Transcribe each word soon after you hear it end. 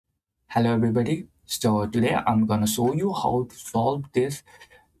Hello everybody. So today I'm gonna show you how to solve this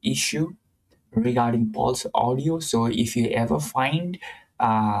issue regarding pulse audio. So if you ever find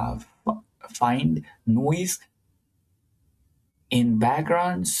noise in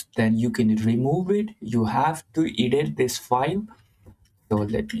backgrounds, then you can remove it. You have to edit this file. So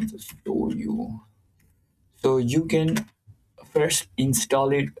let me just show you. So you can first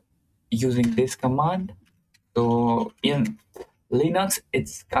install it using this command. So in Linux,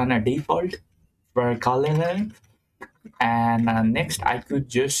 it's kinda default for calendar. And next I could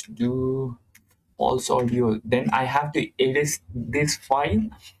just do Pulseaudio. Then I have to edit this file.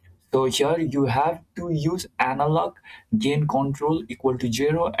 So here you have to use analog gain control equal to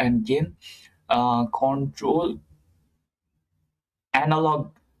 0 and gain control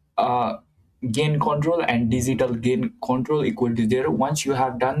analog uh, gain control and digital gain control equal to 0. Once you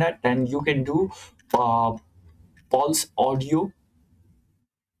have done that, then you can do uh, Pulseaudio.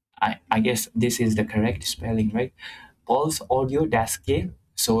 I guess this is the correct spelling, right? Pulseaudio dash gain.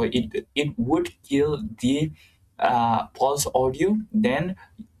 So it would kill the Pulseaudio. Then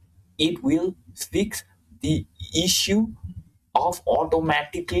it will fix the issue of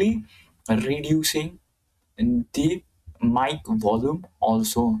automatically reducing the mic volume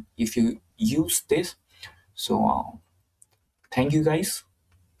also if you use this. So thank you guys.